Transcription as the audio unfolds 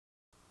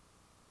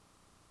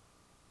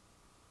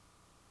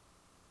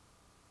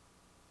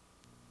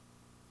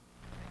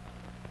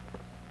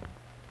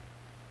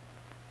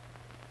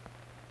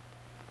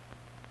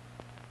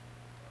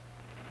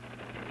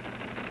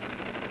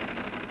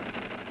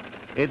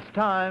It's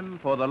time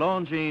for the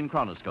Longines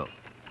Chronoscope,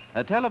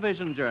 a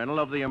television journal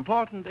of the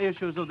important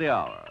issues of the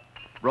hour,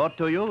 brought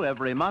to you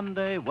every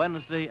Monday,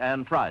 Wednesday,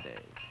 and Friday.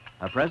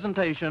 A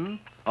presentation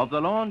of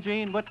the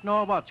Longines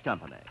Whitnor Watch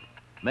Company,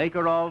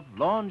 maker of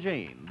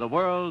Longines, the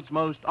world's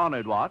most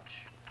honored watch,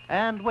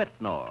 and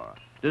Whitnor,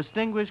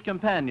 distinguished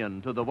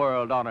companion to the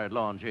world-honored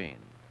Longines.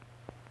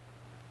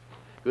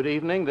 Good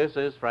evening, this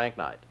is Frank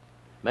Knight.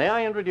 May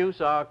I introduce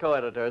our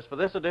co-editors for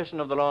this edition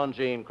of the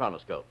Longines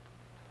Chronoscope.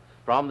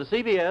 From the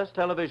CBS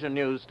television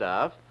news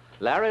staff,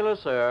 Larry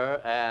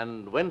Lasser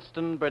and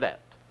Winston Burdett.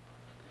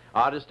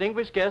 Our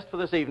distinguished guest for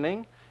this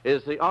evening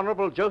is the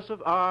Honorable Joseph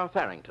R.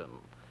 Farrington,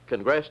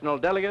 congressional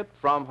delegate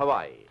from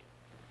Hawaii.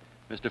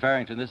 Mr.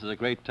 Farrington, this is a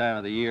great time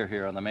of the year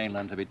here on the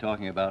mainland to be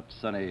talking about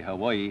sunny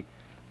Hawaii,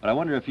 but I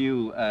wonder if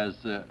you, as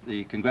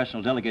the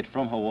congressional delegate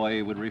from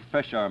Hawaii, would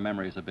refresh our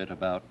memories a bit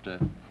about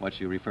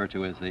what you refer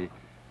to as the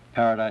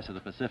paradise of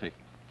the Pacific.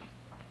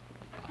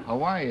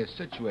 Hawaii is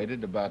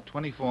situated about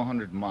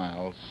 2,400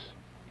 miles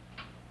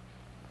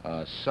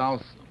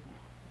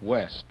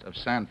southwest of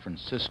San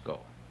Francisco.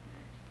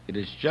 It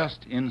is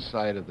just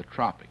inside of the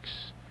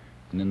tropics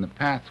and in the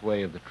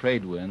pathway of the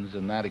trade winds,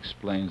 and that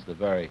explains the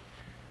very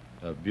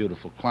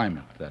beautiful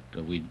climate that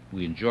we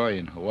enjoy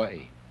in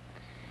Hawaii.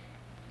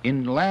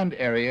 In land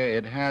area,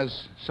 it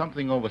has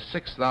something over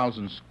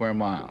 6,000 square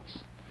miles.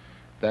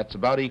 That's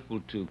about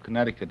equal to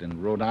Connecticut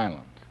and Rhode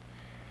Island.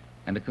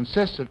 And it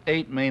consists of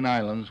 8 main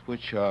islands,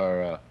 which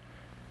are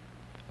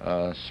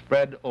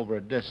spread over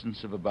a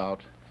distance of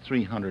about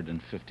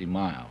 350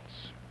 miles.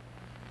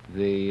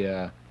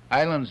 The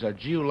islands are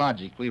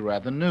geologically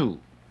rather new.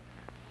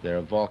 They're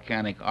of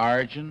volcanic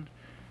origin,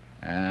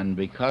 and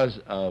because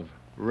of,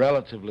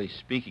 relatively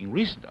speaking,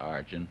 recent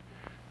origin,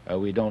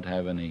 we don't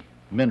have any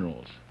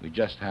minerals. We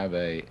just have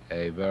a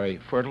very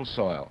fertile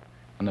soil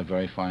and a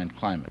very fine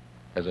climate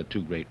as our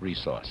two great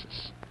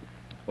resources.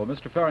 Well,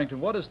 Mr.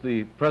 Farrington, what is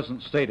the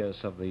present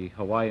status of the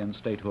Hawaiian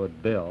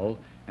Statehood Bill,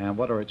 and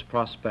what are its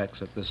prospects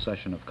at this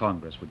session of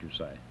Congress, would you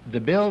say? The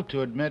bill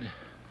to admit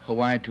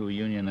Hawaii to a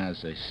union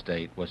as a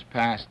state was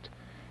passed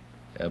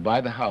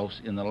by the House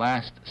in the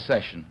last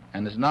session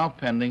and is now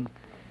pending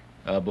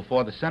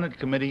before the Senate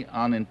Committee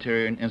on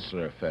Interior and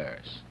Insular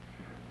Affairs.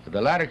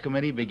 The latter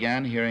committee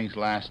began hearings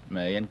last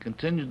May and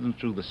continued them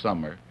through the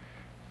summer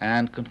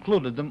and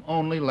concluded them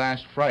only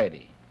last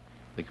Friday.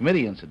 The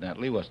committee,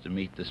 incidentally, was to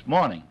meet this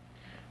morning,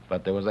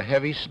 but there was a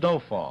heavy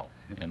snowfall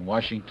in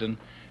Washington,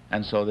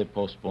 and so they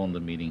postponed the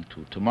meeting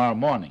to tomorrow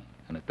morning.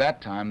 And at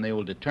that time, they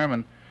will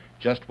determine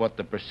just what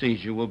the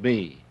procedure will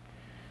be.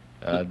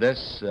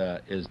 This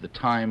is the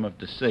time of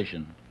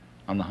decision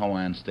on the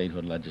Hawaiian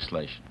statehood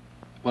legislation.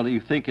 Well, do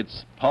you think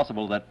it's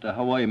possible that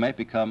Hawaii might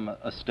become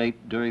a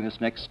state during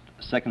this next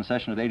second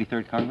session of the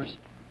 83rd Congress?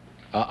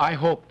 I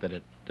hope that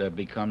it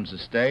becomes a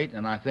state,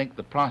 and I think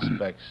the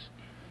prospects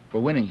for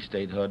winning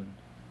statehood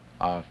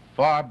are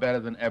far better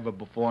than ever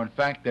before. In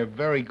fact, they're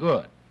very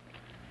good.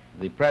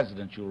 The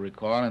President, you'll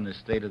recall, in his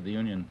State of the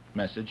Union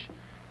message,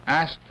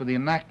 asked for the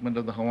enactment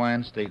of the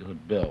Hawaiian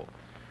Statehood Bill,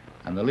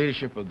 and the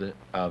leadership of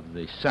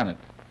the Senate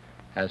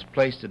has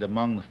placed it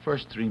among the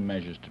first 3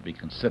 measures to be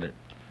considered.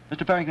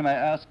 Mr. Farrington, may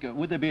I ask,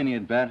 would there be any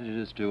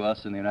advantages to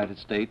us in the United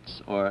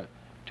States or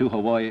to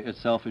Hawaii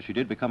itself if she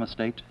did become a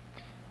state?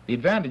 The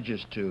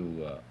advantages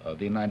to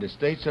the United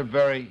States are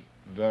very,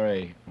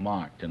 very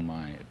marked, in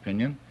my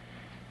opinion.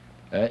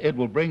 It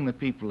will bring the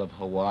people of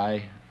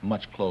Hawaii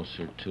much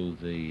closer to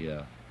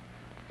the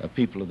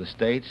people of the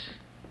states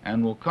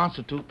and will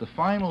constitute the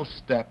final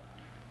step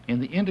in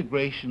the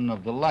integration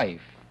of the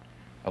life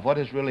of what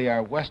is really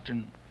our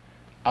western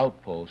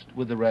outpost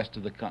with the rest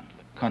of the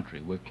country.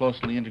 We're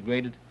closely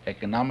integrated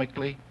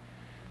economically,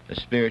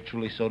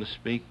 spiritually, so to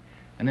speak,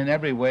 and in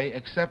every way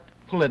except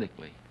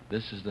politically.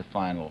 This is the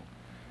final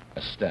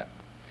step.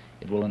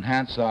 It will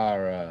enhance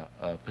our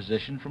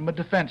position from a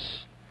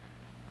defense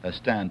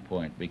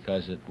standpoint,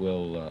 because it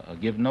will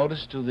give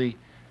notice to the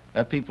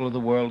people of the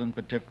world, and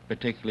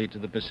particularly to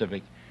the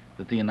Pacific,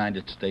 that the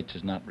United States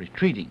is not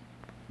retreating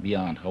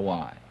beyond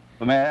Hawaii.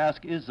 Well, may I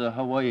ask, is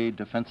Hawaii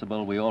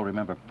defensible? We all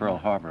remember Pearl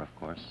Harbor, of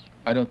course.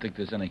 I don't think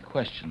there's any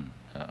question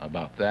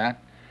about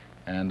that,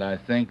 and I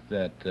think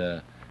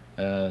that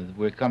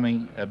we're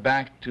coming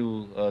back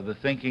to the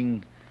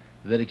thinking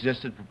that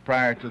existed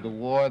prior to the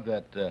war,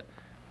 that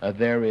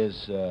there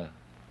is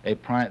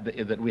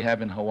that we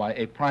have in Hawaii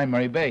a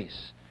primary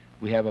base.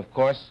 We have, of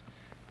course,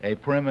 a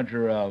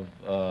perimeter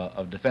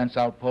of defense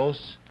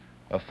outposts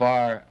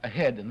far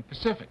ahead in the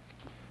Pacific,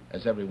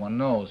 as everyone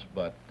knows,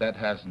 but that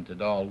hasn't at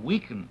all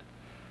weakened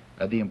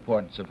the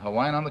importance of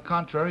Hawaii, and on the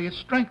contrary, it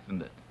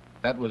strengthened it.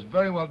 That was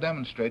very well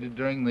demonstrated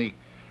during the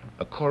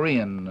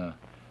Korean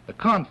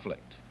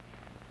conflict,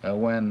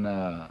 when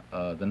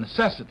the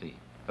necessity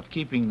of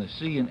keeping the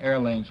sea and air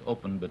lanes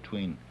open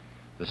between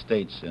the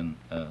states in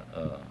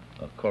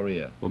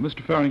Korea. Well,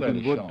 Mr.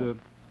 Farrington,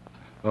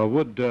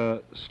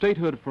 would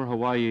statehood for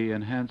Hawaii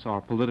enhance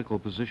our political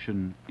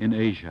position in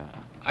Asia?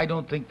 I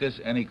don't think there's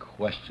any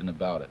question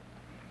about it.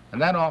 And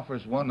that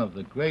offers one of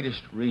the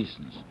greatest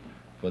reasons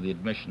for the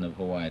admission of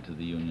Hawaii to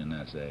the Union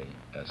as a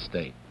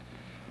state.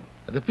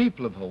 The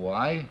people of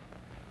Hawaii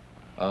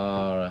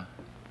are,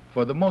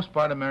 for the most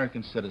part,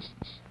 American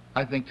citizens.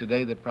 I think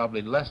today that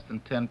probably less than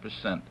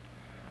 10%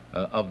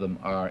 of them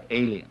are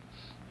aliens.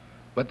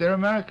 But they're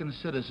American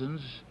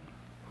citizens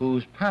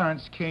whose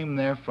parents came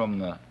there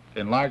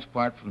in large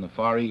part from the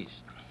Far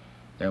East.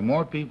 There are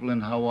more people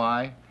in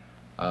Hawaii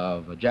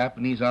of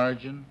Japanese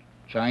origin,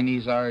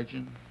 Chinese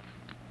origin,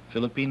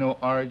 Filipino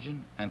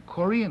origin, and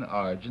Korean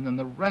origin than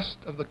the rest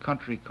of the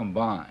country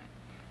combined.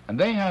 And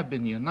they have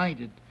been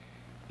united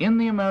in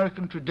the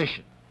American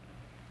tradition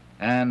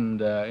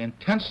and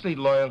intensely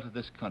loyal to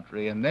this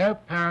country, and their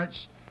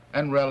parents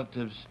and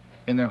relatives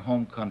in their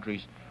home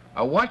countries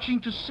are watching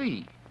to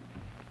see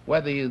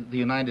whether the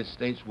United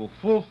States will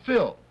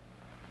fulfill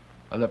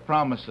the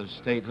promise of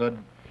statehood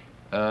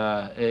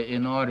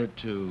in order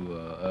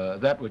to,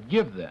 that would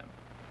give them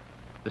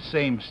the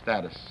same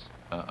status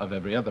of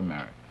every other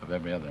American.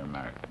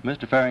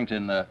 Mr.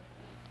 Farrington, do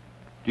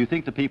you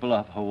think the people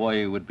of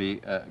Hawaii would be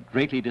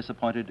greatly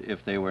disappointed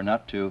if they were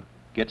not to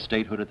get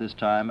statehood at this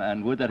time,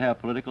 and would that have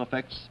political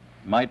effects?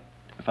 Might,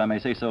 if I may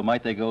say so,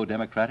 might they go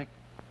Democratic?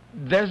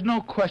 There's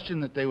no question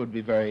that they would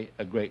be very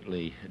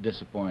greatly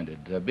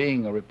disappointed.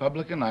 Being a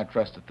Republican, I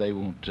trust that they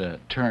won't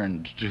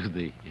turn to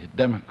the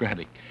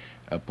Democratic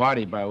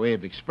Party by way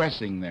of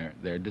expressing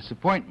their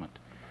disappointment.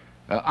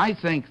 I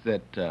think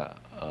that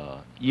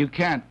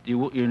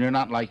you're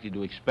not likely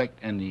to expect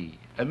any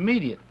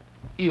immediate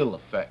ill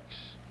effects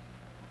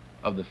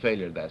of the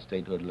failure of that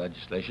statehood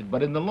legislation,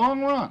 but in the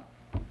long run,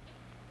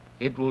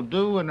 it will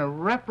do an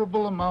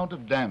irreparable amount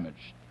of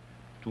damage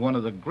to one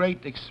of the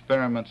great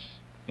experiments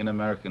in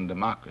American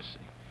democracy,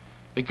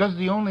 because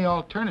the only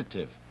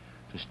alternative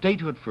to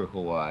statehood for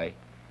Hawaii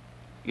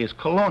is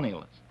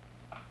colonialism.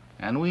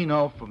 And we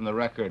know from the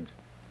record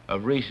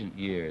of recent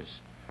years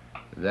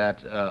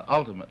that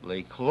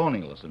ultimately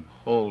colonialism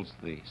holds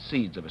the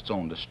seeds of its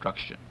own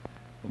destruction.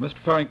 Well,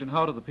 Mr. Farrington,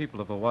 how do the people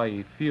of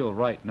Hawaii feel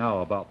right now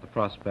about the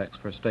prospects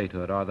for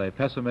statehood? Are they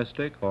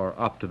pessimistic or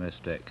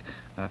optimistic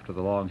after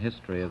the long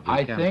history of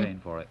the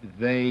campaign for it?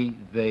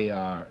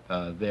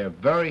 They're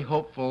very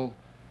hopeful,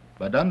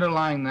 but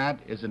underlying that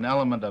is an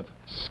element of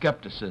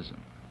skepticism.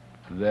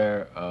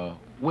 They're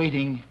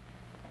waiting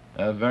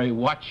very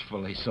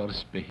watchfully, so to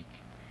speak.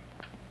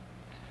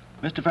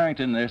 Mr.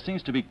 Farrington, there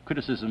seems to be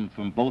criticism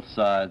from both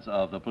sides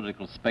of the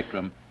political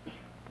spectrum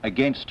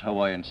against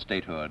Hawaiian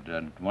statehood,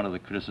 and one of the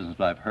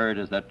criticisms I've heard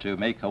is that to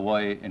make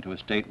Hawaii into a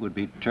state would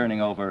be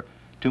turning over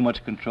too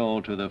much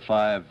control to the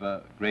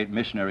 5 great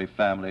missionary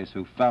families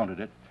who founded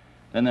it.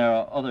 Then there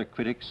are other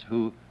critics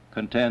who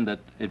contend that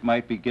it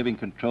might be giving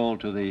control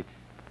to the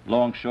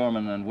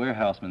Longshoremen and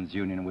Warehousemen's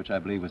Union, which I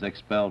believe was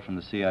expelled from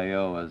the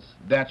CIO as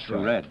That's too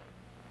right. red.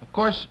 Of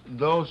course,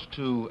 those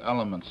two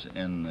elements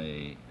in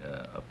the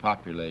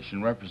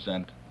population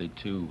represent the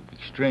two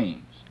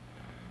extremes.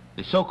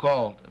 The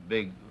so-called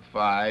Big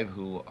Five,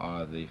 who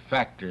are the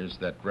factors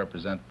that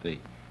represent the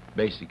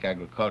basic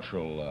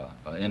agricultural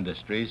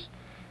industries,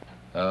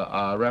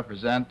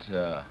 represent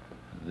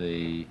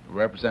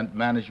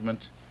management,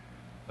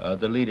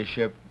 the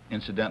leadership,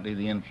 incidentally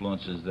the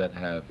influences that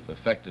have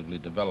effectively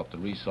developed the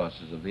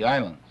resources of the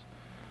islands.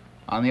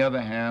 On the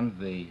other hand,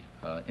 the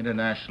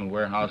International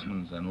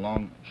Warehousemen's and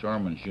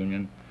Longshoremen's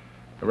Union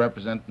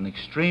represent an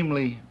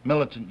extremely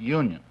militant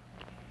union,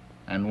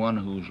 and one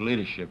whose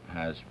leadership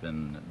has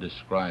been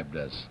described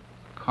as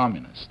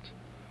communist,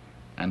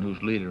 and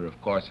whose leader,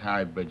 of course,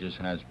 Harry Bridges,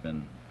 has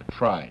been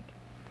tried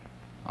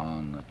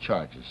on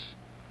charges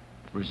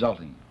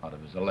resulting out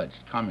of his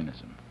alleged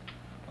communism.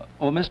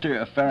 Well,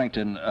 Mr.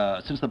 Farrington,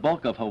 since the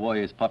bulk of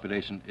Hawaii's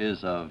population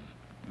is of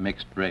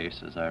mixed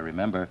race, as I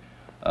remember,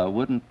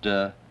 wouldn't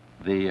the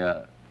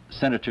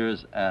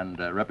senators and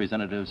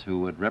representatives who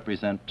would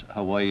represent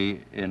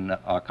Hawaii in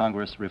our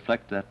Congress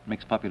reflect that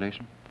mixed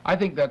population? I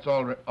think that's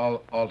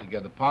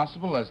altogether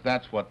possible, as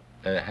that's what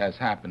has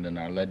happened in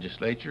our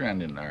legislature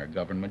and in our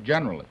government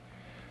generally.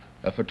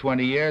 For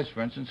 20 years,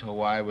 for instance,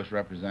 Hawaii was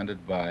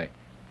represented by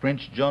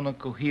Prince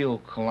Jonakuhio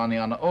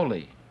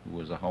Kalanianaole, who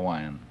was a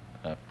Hawaiian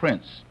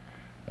prince.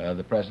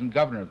 The present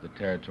governor of the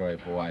territory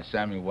of Hawaii,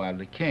 Samuel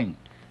Wiley King,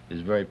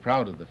 is very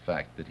proud of the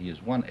fact that he is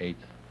 1/8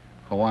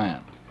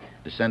 Hawaiian,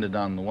 descended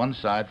on the one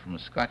side from a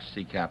Scotch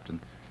sea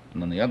captain,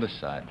 and on the other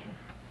side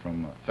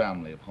from a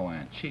family of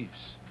Hawaiian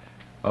chiefs.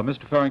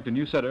 Mr. Farrington,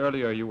 you said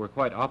earlier you were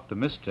quite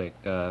optimistic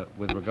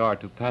with regard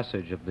to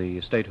passage of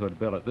the statehood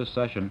bill at this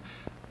session.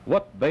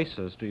 What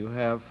basis do you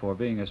have for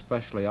being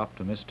especially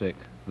optimistic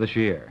this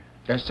year?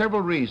 There are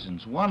several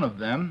reasons. One of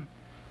them,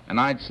 and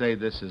I'd say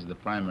this is the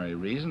primary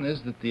reason,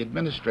 is that the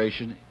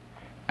administration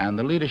and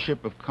the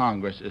leadership of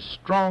Congress is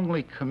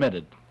strongly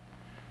committed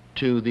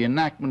to the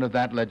enactment of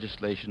that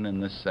legislation in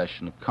this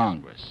session of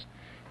Congress.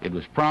 It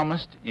was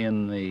promised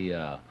in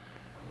the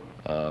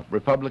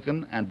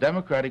Republican and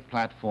Democratic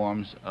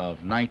platforms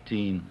of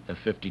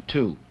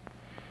 1952.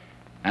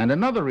 And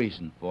another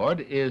reason for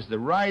it is the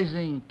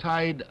rising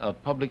tide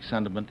of public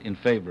sentiment in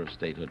favor of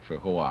statehood for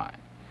Hawaii.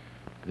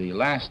 The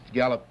last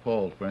Gallup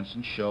poll, for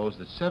instance, shows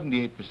that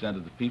 78%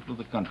 of the people of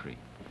the country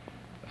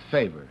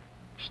favor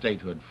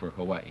statehood for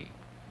Hawaii.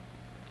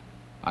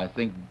 I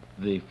think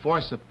the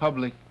force of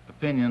public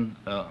opinion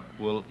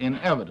will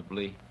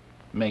inevitably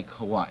make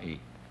Hawaii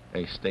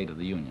a state of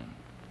the Union.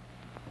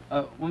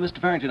 Well, Mr.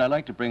 Farrington, I'd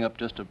like to bring up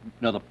just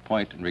another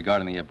point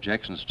regarding the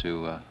objections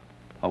to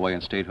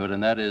Hawaiian statehood,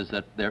 and that is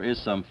that there is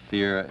some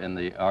fear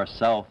in our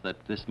South that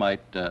this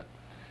might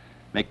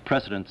make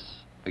precedents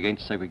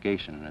against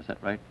segregation. Is that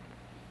right?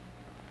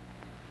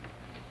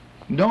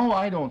 No,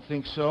 I don't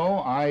think so.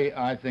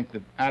 I think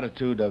the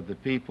attitude of the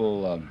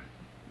people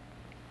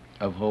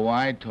of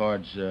Hawaii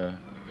towards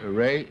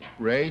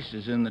race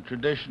is in the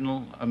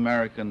traditional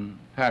American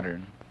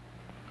pattern,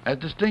 as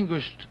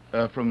distinguished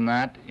from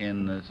that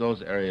in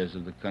those areas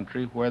of the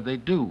country where they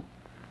do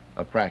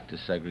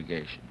practice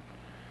segregation.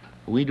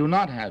 We do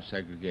not have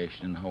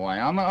segregation in Hawaii.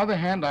 On the other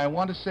hand, I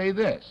want to say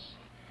this,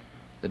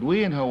 that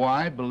we in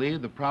Hawaii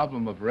believe the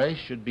problem of race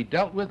should be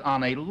dealt with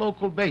on a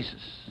local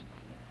basis,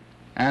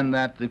 and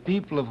that the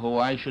people of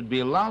Hawaii should be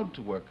allowed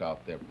to work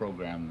out their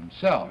program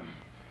themselves,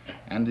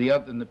 and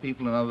the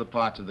people in other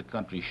parts of the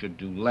country should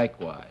do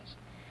likewise.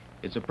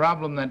 It's a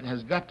problem that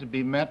has got to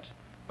be met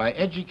by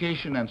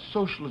education and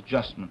social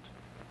adjustment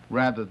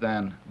rather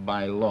than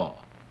by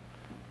law.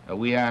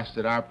 We ask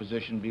that our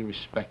position be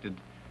respected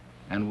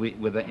and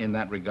in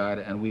that regard,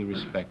 and we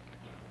respect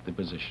the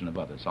position of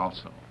others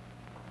also.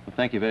 Well,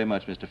 thank you very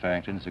much, Mr.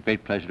 Farrington. It's a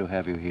great pleasure to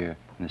have you here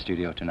in the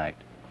studio tonight.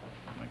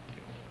 Thank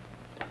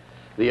you.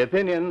 The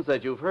opinions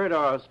that you've heard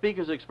our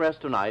speakers express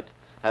tonight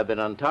have been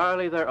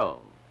entirely their own.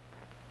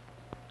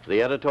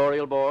 The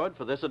editorial board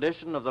for this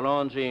edition of the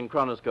Longines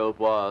Chronoscope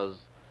was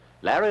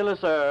Larry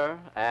Lasser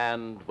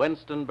and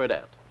Winston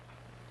Burdett.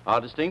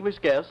 Our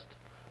distinguished guest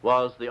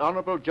was the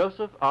Honorable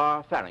Joseph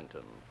R.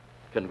 Farrington,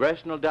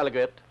 congressional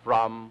delegate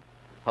from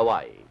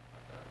Hawaii.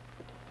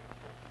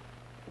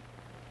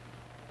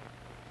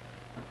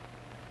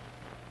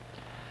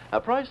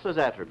 A priceless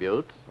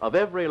attribute of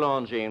every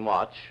Longines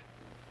watch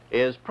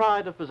is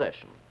pride of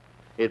possession.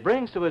 It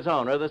brings to its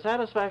owner the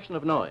satisfaction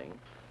of knowing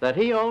that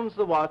he owns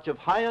the watch of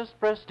highest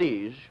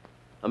prestige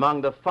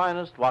among the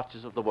finest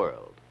watches of the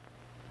world.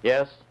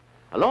 Yes,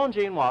 a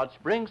Longines watch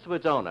brings to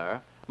its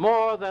owner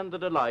more than the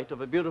delight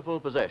of a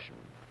beautiful possession,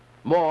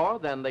 more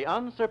than the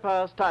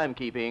unsurpassed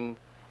timekeeping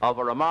of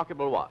a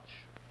remarkable watch.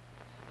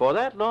 For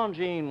that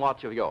Longines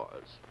watch of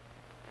yours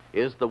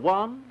is the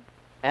one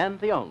and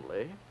the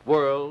only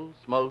world's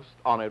most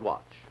honored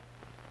watch.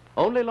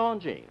 Only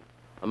Longines,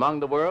 among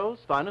the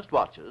world's finest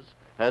watches,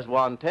 has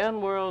won 10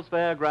 World's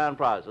Fair grand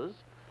prizes,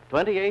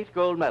 28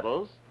 gold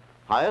medals,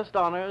 highest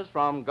honors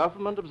from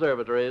government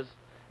observatories,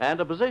 and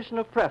a position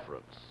of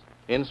preference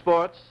in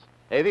sports,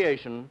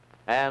 aviation,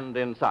 and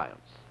in science.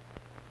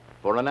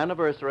 For an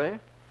anniversary,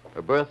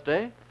 a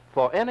birthday,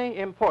 for any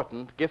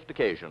important gift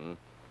occasion,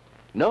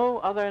 no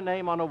other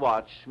name on a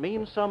watch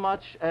means so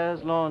much as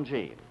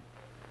Longines.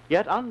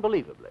 Yet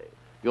unbelievably,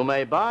 you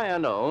may buy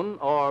and own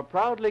or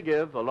proudly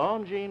give a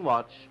Longines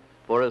watch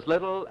for as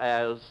little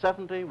as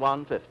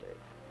 $71.50.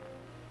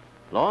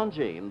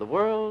 Longines, the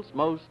world's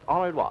most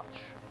honored watch,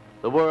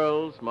 the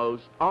world's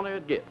most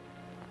honored gift.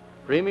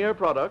 Premier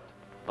product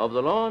of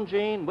the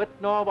Longines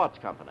Whitnor Watch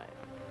Company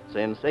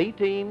since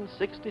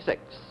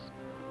 1866,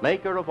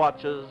 maker of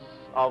watches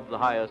of the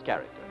highest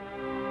character.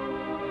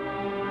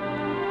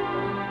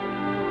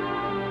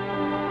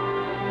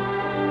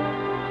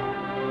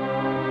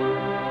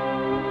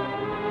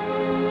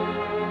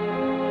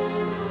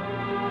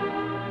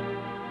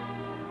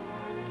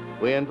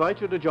 We invite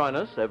you to join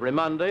us every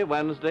Monday,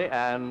 Wednesday,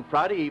 and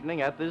Friday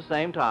evening at this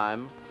same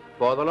time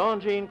for the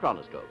Longines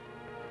Chronoscope,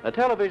 a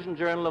television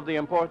journal of the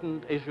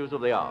important issues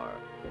of the hour,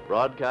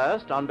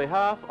 broadcast on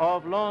behalf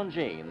of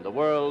Longines, the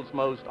world's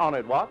most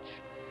honored watch,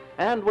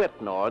 and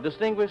Whitnor,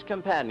 distinguished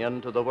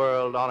companion to the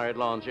world-honored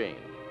Longines.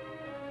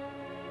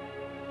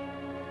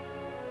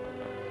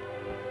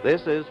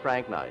 This is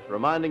Frank Knight,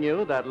 reminding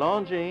you that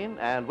Longines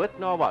and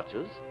Whitnor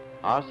watches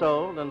are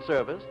sold and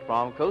serviced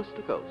from coast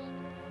to coast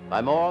by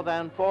more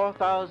than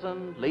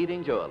 4,000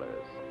 leading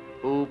jewelers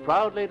who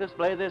proudly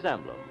display this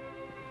emblem,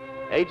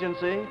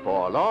 Agency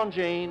for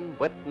Longines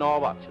Whitnor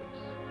Watches.